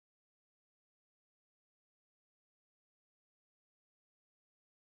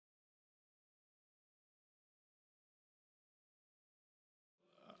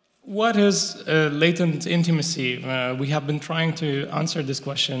what is latent intimacy? We have been trying to answer this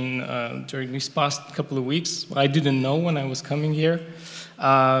question during these past couple of weeks. I didn't know when I was coming here.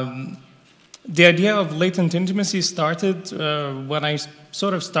 The idea of latent intimacy started when I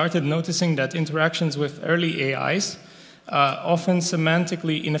sort of started noticing that interactions with early AIs, often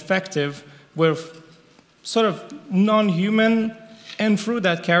semantically ineffective, were sort of non-human and through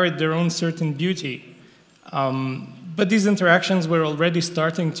that carried their own certain beauty. But these interactions were already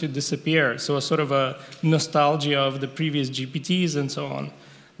starting to disappear, so a sort of a nostalgia of the previous GPTs and so on,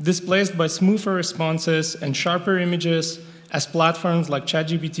 displaced by smoother responses and sharper images as platforms like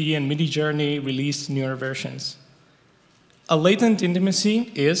ChatGPT and Midjourney release newer versions. A latent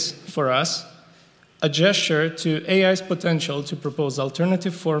intimacy is, for us, a gesture to AI's potential to propose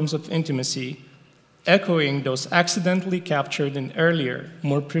alternative forms of intimacy, echoing those accidentally captured in earlier,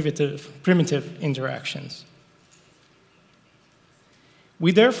 more primitive interactions.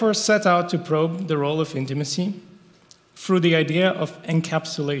 We therefore set out to probe the role of intimacy through the idea of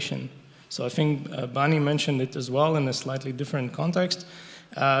encapsulation. So I think Bani mentioned it as well in a slightly different context.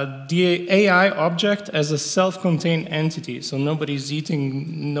 The AI object as a self-contained entity, so nobody's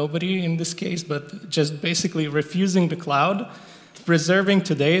eating nobody in this case, but just basically refusing the cloud, preserving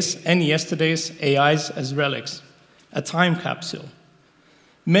today's and yesterday's AIs as relics, a time capsule.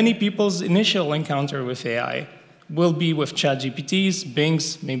 Many people's initial encounter with AI will be with ChatGPTs,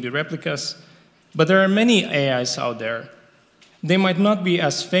 Bings, maybe replicas, but there are many AIs out there. They might not be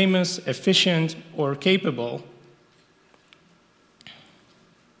as famous, efficient, or capable,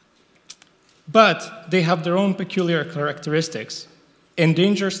 but they have their own peculiar characteristics,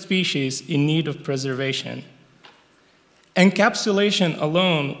 endangered species in need of preservation. Encapsulation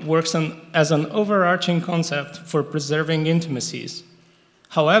alone works as an overarching concept for preserving intimacies.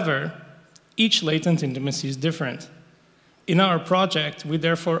 However, each latent intimacy is different. In our project, we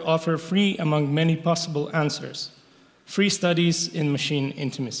therefore offer three among many possible answers: 3 studies in machine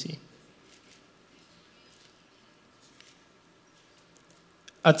intimacy.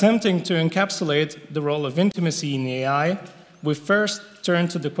 Attempting to encapsulate the role of intimacy in AI, we first turn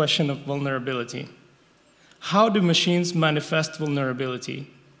to the question of vulnerability. How do machines manifest vulnerability?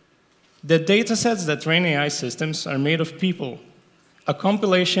 The datasets that train AI systems are made of people, a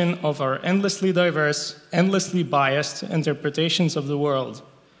compilation of our endlessly diverse, endlessly biased interpretations of the world.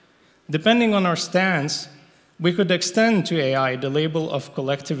 Depending on our stance, we could extend to AI the label of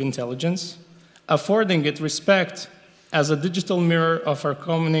collective intelligence, affording it respect as a digital mirror of our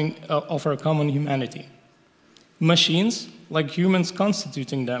common humanity. Machines, like humans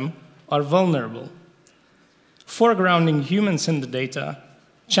constituting them, are vulnerable. Foregrounding humans in the data,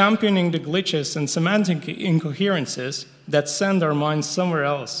 championing the glitches and semantic incoherences that send our minds somewhere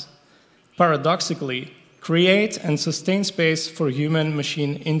else, paradoxically, create and sustain space for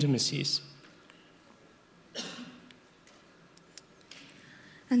human-machine intimacies.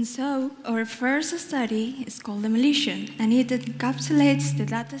 And so, our first study is called Demolition, and it encapsulates the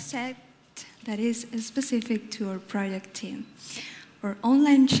data set that is specific to our project team, or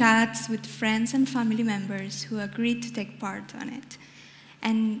online chats with friends and family members who agreed to take part on it.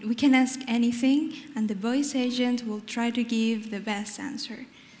 And we can ask anything, and the voice agent will try to give the best answer,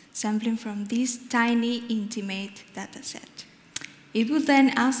 sampling from this tiny, intimate data set. It will then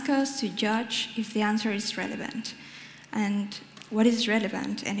ask us to judge if the answer is relevant. And what is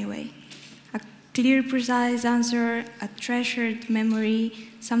relevant, anyway? A clear, precise answer, a treasured memory,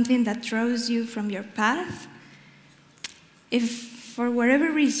 something that throws you from your path? If, for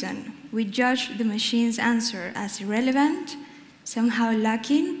whatever reason, we judge the machine's answer as irrelevant, somehow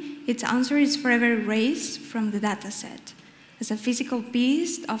lacking, its answer is forever erased from the dataset as a physical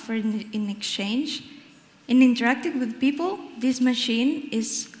piece offered in exchange. In interacting with people, this machine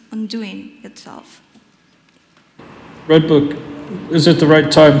is undoing itself. Redbook, is it the right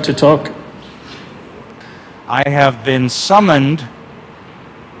time to talk? I have been summoned.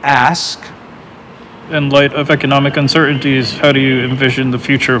 Ask. In light of economic uncertainties, how do you envision the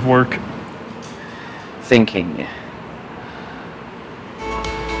future of work? Thinking.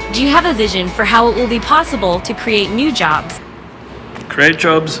 Do you have a vision for how it will be possible to create new jobs? Create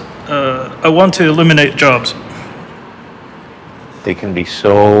jobs? I want to eliminate jobs. They can be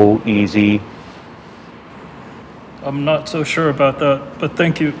so easy. I'm not so sure about that, but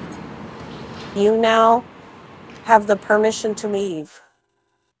thank you. You now have the permission to leave.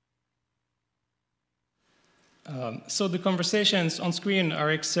 So the conversations on screen are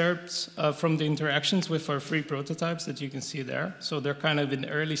excerpts from the interactions with our 3 prototypes that you can see there. So they're kind of in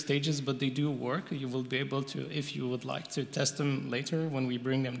early stages, but they do work. You will be able to, if you would like to test them later when we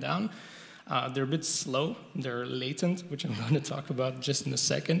bring them down. They're a bit slow. They're latent, which I'm going to talk about just in a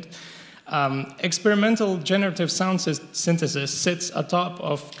second. Experimental generative sound synthesis sits atop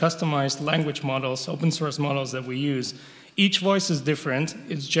of customized language models, open source models that we use. Each voice is different.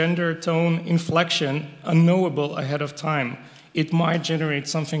 Its gender, tone, inflection, unknowable ahead of time. It might generate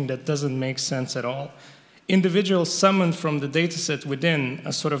something that doesn't make sense at all. Individuals summoned from the dataset within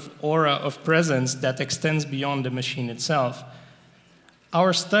a sort of aura of presence that extends beyond the machine itself.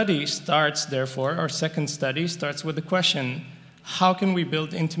 Our study starts, therefore, our second study starts with the question, how can we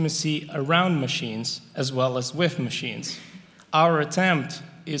build intimacy around machines as well as with machines? Our attempt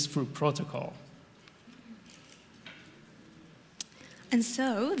is through protocol. And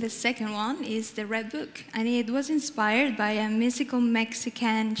so the second one is the Red Book, and it was inspired by a musical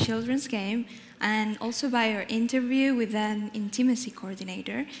Mexican children's game and also by our interview with an intimacy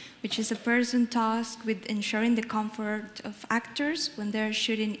coordinator, which is a person tasked with ensuring the comfort of actors when they're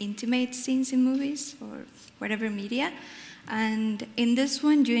shooting intimate scenes in movies or whatever media. And in this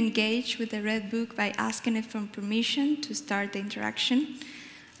one, you engage with the Red Book by asking it for permission to start the interaction.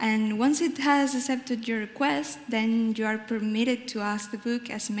 And once it has accepted your request, then you are permitted to ask the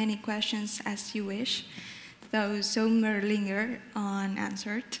book as many questions as you wish, though some may linger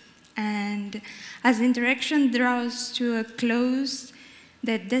unanswered. And as the interaction draws to a close,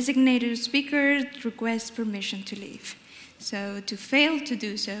 the designated speaker requests permission to leave. So to fail to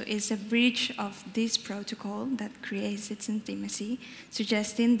do so is a breach of this protocol that creates its intimacy,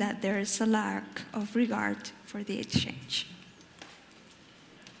 suggesting that there is a lack of regard for the exchange.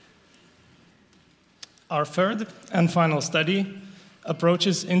 Our third and final study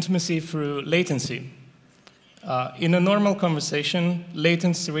approaches intimacy through latency. In a normal conversation,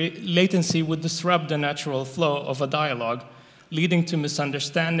 latency would disrupt the natural flow of a dialogue, leading to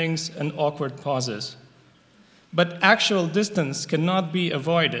misunderstandings and awkward pauses. But actual distance cannot be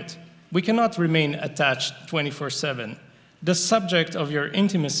avoided. We cannot remain attached 24/7. The subject of your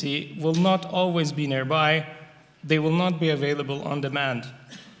intimacy will not always be nearby. They will not be available on demand.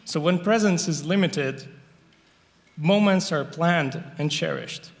 So when presence is limited, moments are planned and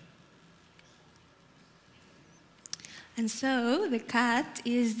cherished. And so the cat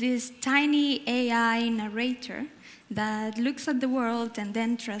is this tiny AI narrator that looks at the world and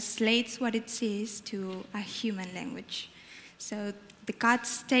then translates what it sees to a human language. So the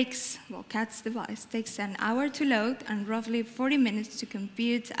cat's device takes an hour to load and roughly 40 minutes to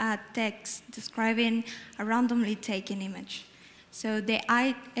compute a text describing a randomly taken image. So the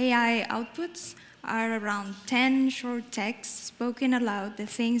AI outputs are around 10 short texts spoken aloud, the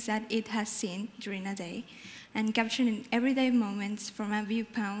things that it has seen during a day, and capturing everyday moments from a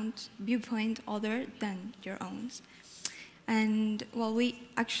viewpoint other than your own. And well, we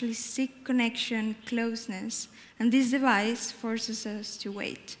actually seek connection, closeness, and this device forces us to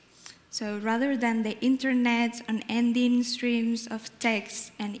wait. So rather than the internet's unending streams of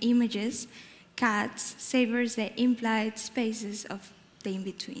text and images, cats savors the implied spaces of the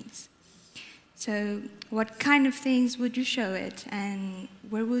in-betweens. So what kind of things would you show it, and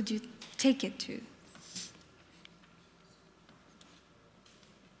where would you take it to?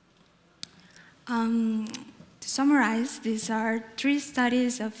 To summarize, these are 3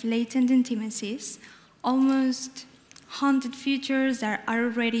 studies of latent intimacies, almost haunted futures that are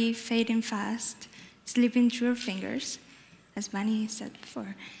already fading fast, slipping through our fingers, as Bunny said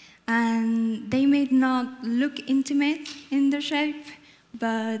before. And they may not look intimate in their shape,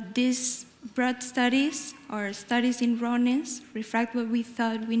 but these broad studies, or studies in rawness, reflect what we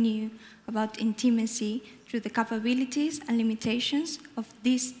thought we knew about intimacy through the capabilities and limitations of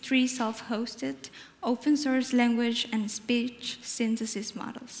these 3 self-hosted, open-source language and speech synthesis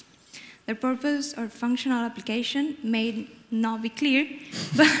models. Their purpose or functional application may not be clear,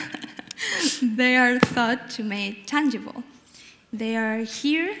 but they are thought to make tangible. They are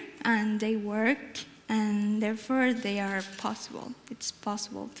here and they work, and therefore they are possible. It's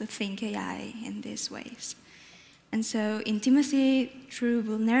possible to think AI in these ways. And so intimacy through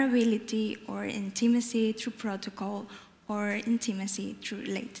vulnerability, or intimacy through protocol, or intimacy through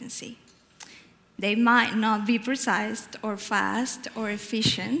latency. They might not be precise or fast or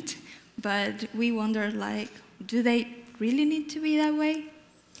efficient, but we wonder, like, do they really need to be that way?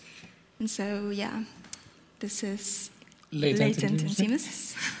 And so, yeah, this is latent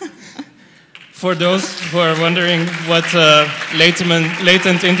intimacies. For those who are wondering what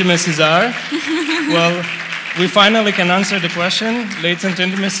latent intimacies are, well, we finally can answer the question. Latent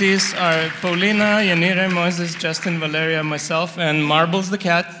intimacies are Paulina, Yanire, Moises, Justin, Valeria, myself, and Marbles the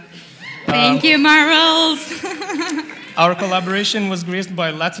cat. Thank you, Marbles. Our collaboration was graced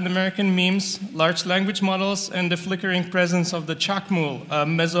by Latin American memes, large language models, and the flickering presence of the Chacmul, a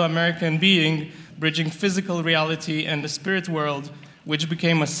Mesoamerican being bridging physical reality and the spirit world, which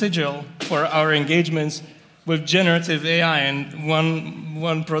became a sigil for our engagements with generative AI, and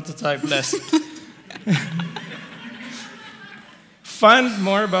one prototype less. Find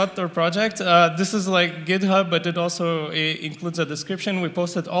more about our project. This is like GitHub, but it also includes a description. We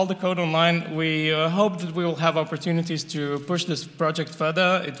posted all the code online. We hope that we will have opportunities to push this project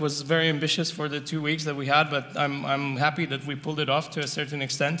further. It was very ambitious for the 2 weeks that we had, but I'm happy that we pulled it off to a certain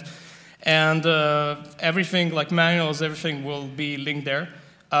extent. And everything, like manuals, everything will be linked there.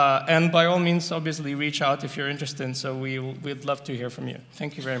 And by all means, obviously, reach out if you're interested. So we'd love to hear from you.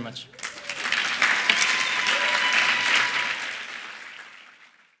 Thank you very much.